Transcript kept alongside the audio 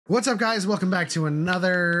What's up, guys? Welcome back to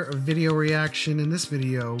another video reaction. In this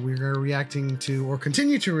video, we're reacting to, or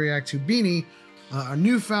continue to react to, BINI, a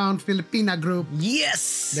newfound Filipina group.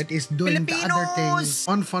 Yes! That is doing the other Filipinos! things.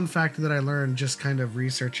 One fun fact that I learned just kind of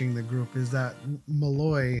researching the group is that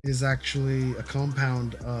Maloy is actually a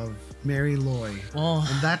compound of Mary Loy. Oh.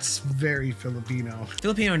 And that's very Filipino.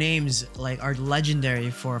 Filipino names are legendary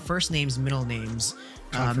for first names, middle names,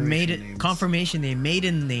 confirmation name,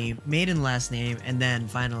 maiden last name, and then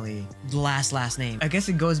finally the last name. I guess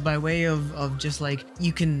it goes by way of just like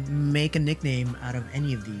you can make a nickname out of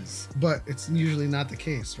any of these. But it's usually not the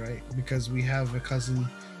case, right? Because we have a cousin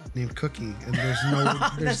named Cookie, and there's no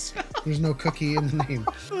there's no Cookie in the name.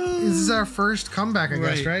 This is our first comeback, I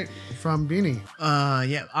guess, right? From BINI.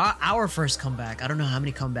 Yeah, our first comeback. I don't know how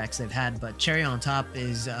many comebacks they've had, but cherry on top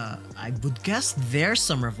is I would guess their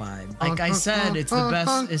summer vibe. Like I said, it's the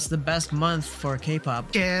best. It's the best month for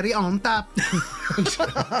K-pop. Cherry on top.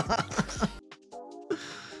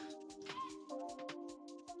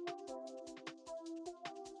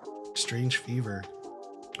 Strange Fever.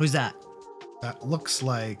 Who's that? That looks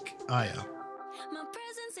like Aya. My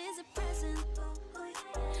presence is a present.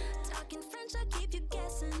 Talking French, I keep you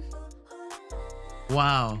guessing.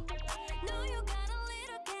 Wow. Know you got a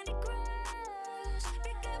little candy crush.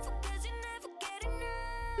 Be careful 'cause you never get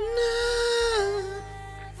enough.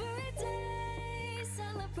 Every day,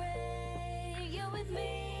 celebrate you with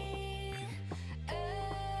me.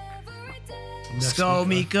 Every day. Let's go,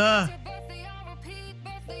 Mika. Birthday on repeat,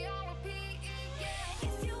 birthday on repeat. Yeah.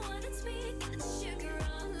 If you want it sweet, got the sugar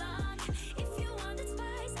on lock. If you want it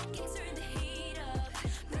spice, I can turn the heat up.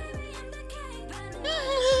 Baby, I'm the cake, but I'm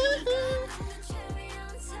the cherry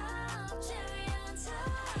on top, cherry on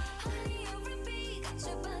top. Honey, on repeat, got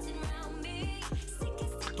you buzzing around me.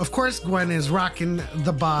 Of course, Gwen is rocking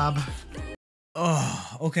the bob.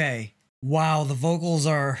 Oh, okay. Wow, the vocals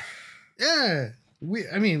are. Yeah. We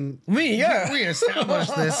Yeah. we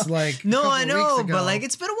established this like No, a couple I know, weeks ago. but like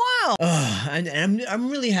it's been a while. And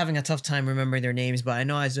I'm really having a tough time remembering their names, but I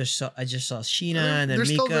know I just saw Sheena and then they're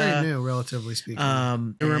Mika. still very new, relatively speaking.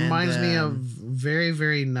 It reminds me of very,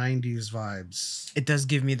 very 90s vibes. It does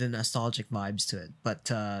give me the nostalgic vibes to it,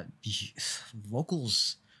 but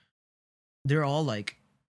vocals, they're all like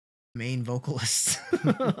main vocalists.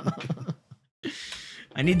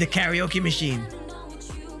 I need the karaoke machine.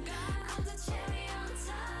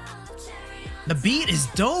 The beat is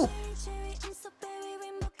dope.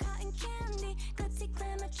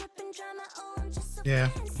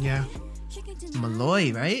 Yeah.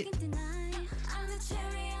 Maloy, right?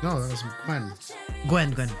 No, that was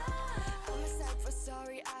Gwen. Gwen.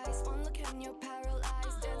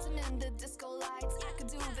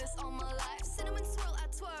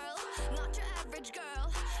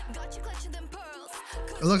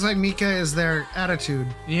 It looks like Mika is their attitude.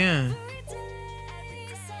 Yeah.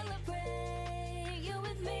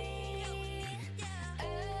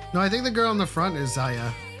 No, I think the girl in the front is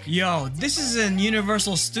Zaya. Yo, this is in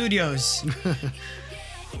Universal Studios.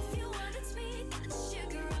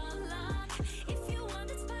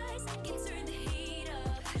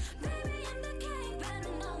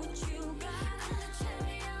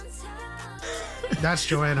 That's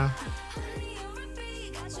Joanna.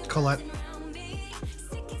 Colette.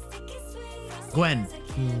 Gwen.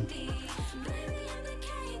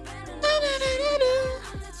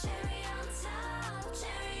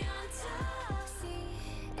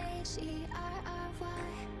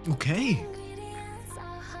 Okay.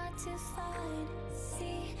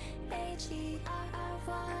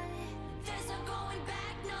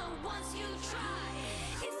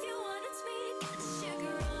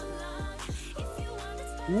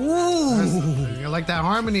 Ooh. You like that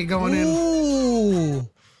harmony going in. Ooh.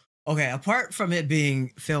 Okay, apart from it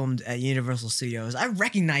being filmed at Universal Studios, I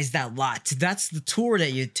recognize that lot. That's the tour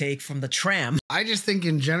that you take from the tram. I just think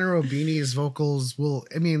in general, BINI's vocals will.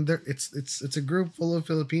 I mean, it's a group full of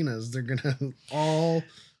Filipinas. They're gonna all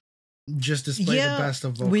just display the best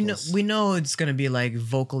of vocals. We know it's gonna be like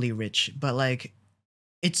vocally rich, but like,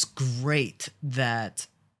 it's great that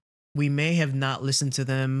we may have not listened to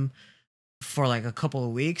them for like a couple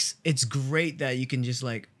of weeks. It's great that you can just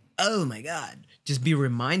like, oh my god, just be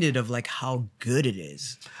reminded of like how good it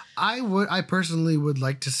is. I personally would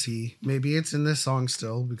like to see, maybe it's in this song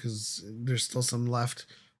still because there's still some left.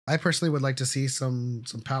 I personally would like to see some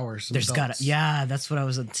power. There's gotta, yeah, that's what I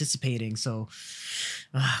was anticipating. So,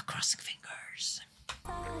 crossing fingers.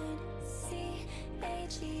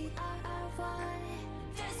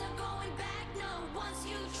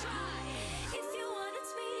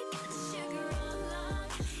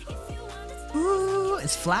 Ooh,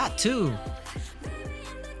 it's flat too.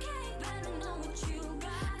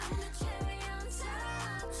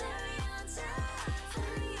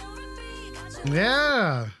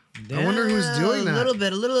 Yeah. I wonder who's doing that. A little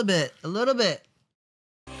bit, a little bit, a little bit.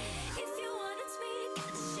 If you want it sweet, get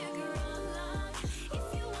the sugar on. If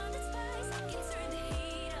you want it spice, I can turn the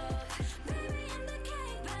heat up. Baby, I'm the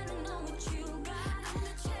cake, better know what you got. I'm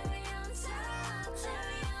the cherry on top,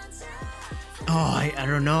 cherry on top. Oh, I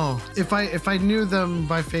don't know. If I knew them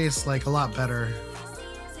by face like a lot better. Frosty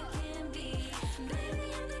as it can be.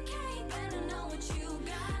 Baby, I'm the cake, better know what you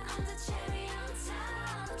got. I'm the cherry on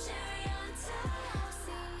top, cherry on top.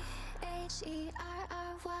 CHERRY.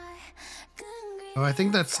 Oh, I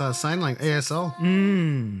think that's sign language. ASL.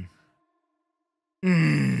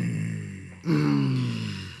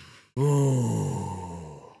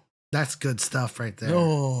 Ooh. That's good stuff right there.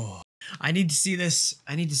 Oh. I need to see this.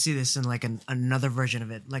 I need to see this in like another version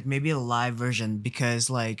of it, like maybe a live version, because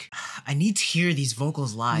like I need to hear these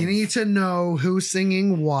vocals live. You need to know who's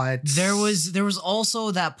singing what. There was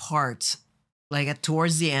also that part, like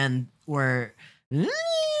towards the end where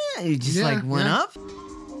it just like went up.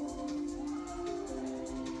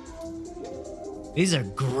 These are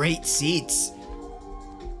great seats.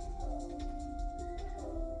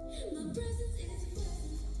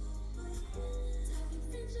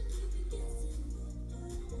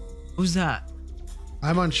 Who's that?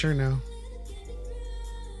 I'm unsure now.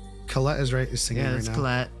 Colette is singing Yeah, right that's now.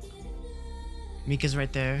 Colette. Mika's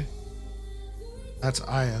right there. That's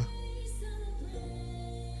Aya.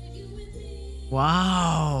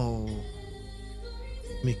 Wow.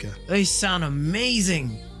 Mika. They sound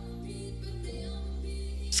amazing.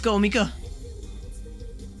 Let's go, Mika.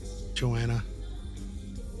 Joanna.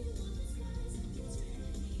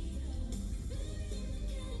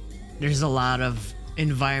 There's a lot of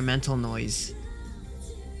environmental noise.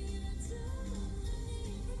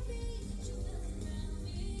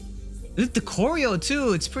 Look, the choreo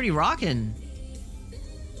too, it's pretty rocking.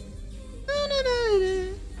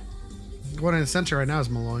 One in the center right now is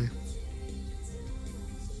Malloy.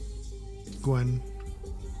 Gwen.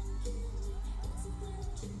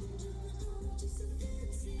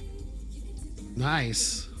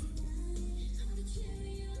 Nice.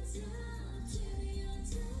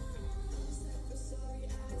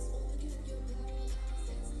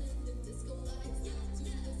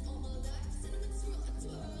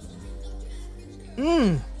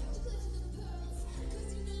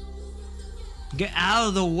 Get out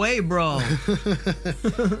of the way, bro.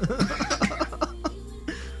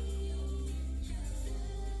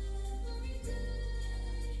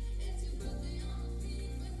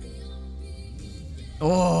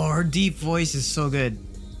 Oh, her deep voice is so good.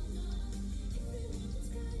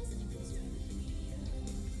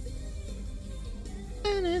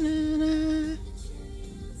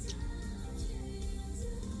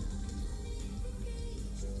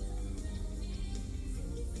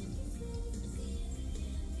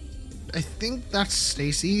 I think that's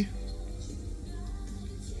Stacy.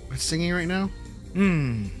 That's singing right now.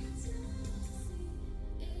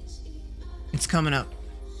 It's coming up.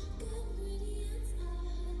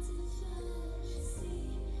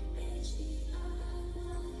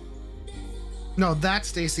 No, that's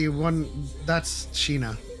Stacy. That's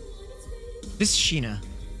Sheena. This is Sheena.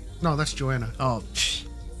 No, that's Joanna. Oh, psh.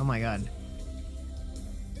 Oh my god.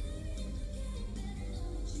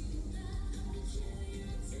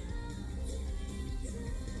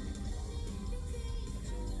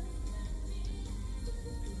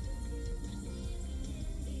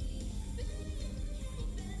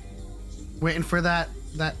 Waiting for that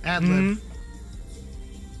ad lib.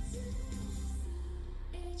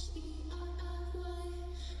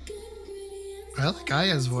 I like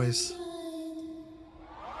Aya's voice.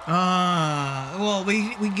 Well,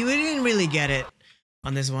 we didn't really get it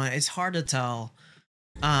on this one. It's hard to tell.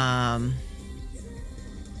 Oh,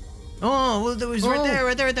 well, it was right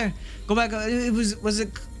there. Go back. Was it?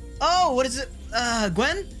 Oh, what is it?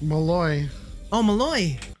 Gwen? Malloy. Oh,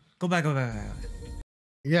 Malloy. Go back.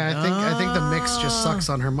 Yeah, I think the mix just sucks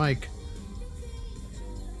on her mic.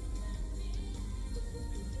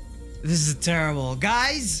 This is terrible,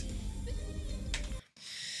 guys.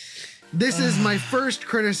 This is my first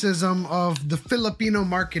criticism of the Filipino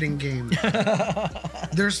marketing game.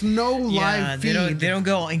 There's no live feed. They don't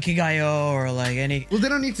go on Inkigayo or like any. Well, they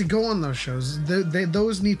don't need to go on those shows.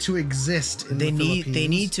 Those need to exist in the Philippines. They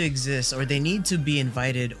need to exist, or they need to be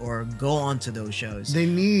invited or go onto those shows. They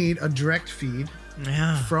need a direct feed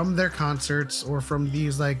Yeah. from their concerts or from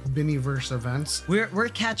these like BINI-verse events. We're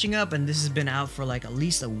catching up, and this has been out for like at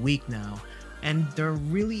least a week now, and there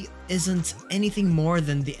really isn't anything more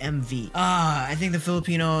than the MV. I think the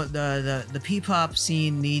Filipino the P-pop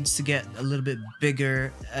scene needs to get a little bit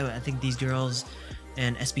bigger. I think these girls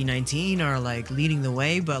and SB19 are like leading the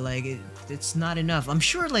way, but like it's not enough. I'm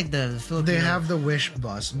sure like the Filipino, They have the Wish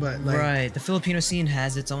bus, but like right, the Filipino scene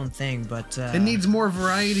has its own thing, but it needs more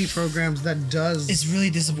variety programs that does it's really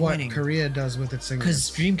what disappointing Korea does with its singers.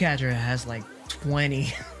 because Dreamcatcher has like 20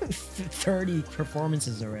 30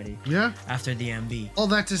 performances already Yeah. after the MB. All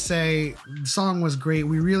that to say, the song was great.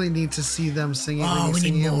 We really need to see them singing, Oh, we need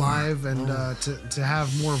singing it more. live, and to have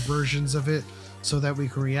more versions of it so that we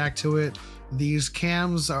can react to it. These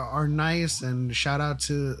cams are nice, and shout out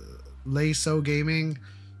to Layso Gaming.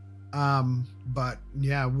 But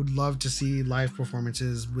yeah, would love to see live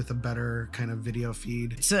performances with a better kind of video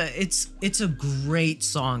feed. It's a great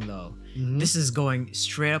song though. This is going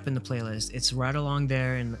straight up in the playlist. It's right along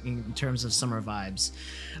there in terms of summer vibes.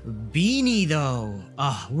 BINI though,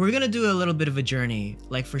 we're gonna do a little bit of a journey,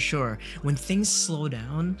 like for sure. When things slow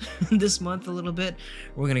down this month a little bit,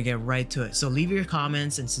 we're gonna get right to it. So leave your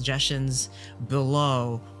comments and suggestions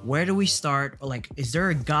below. Where do we start? Or like, is there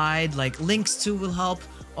a guide? Like links to will help.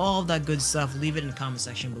 All of that good stuff. Leave it in the comment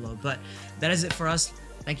section below. But that is it for us.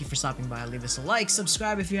 Thank you for stopping by. Leave us a like,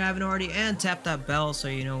 subscribe if you haven't already, and tap that bell so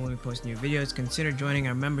you know when we post new videos. Consider joining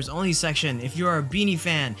our members only section. If you are a BINI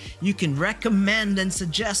fan, you can recommend and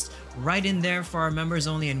suggest right in there for our members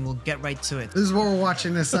only, and we'll get right to it. This is what we're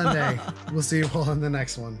watching this Sunday. We'll see you all in the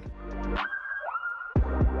next one.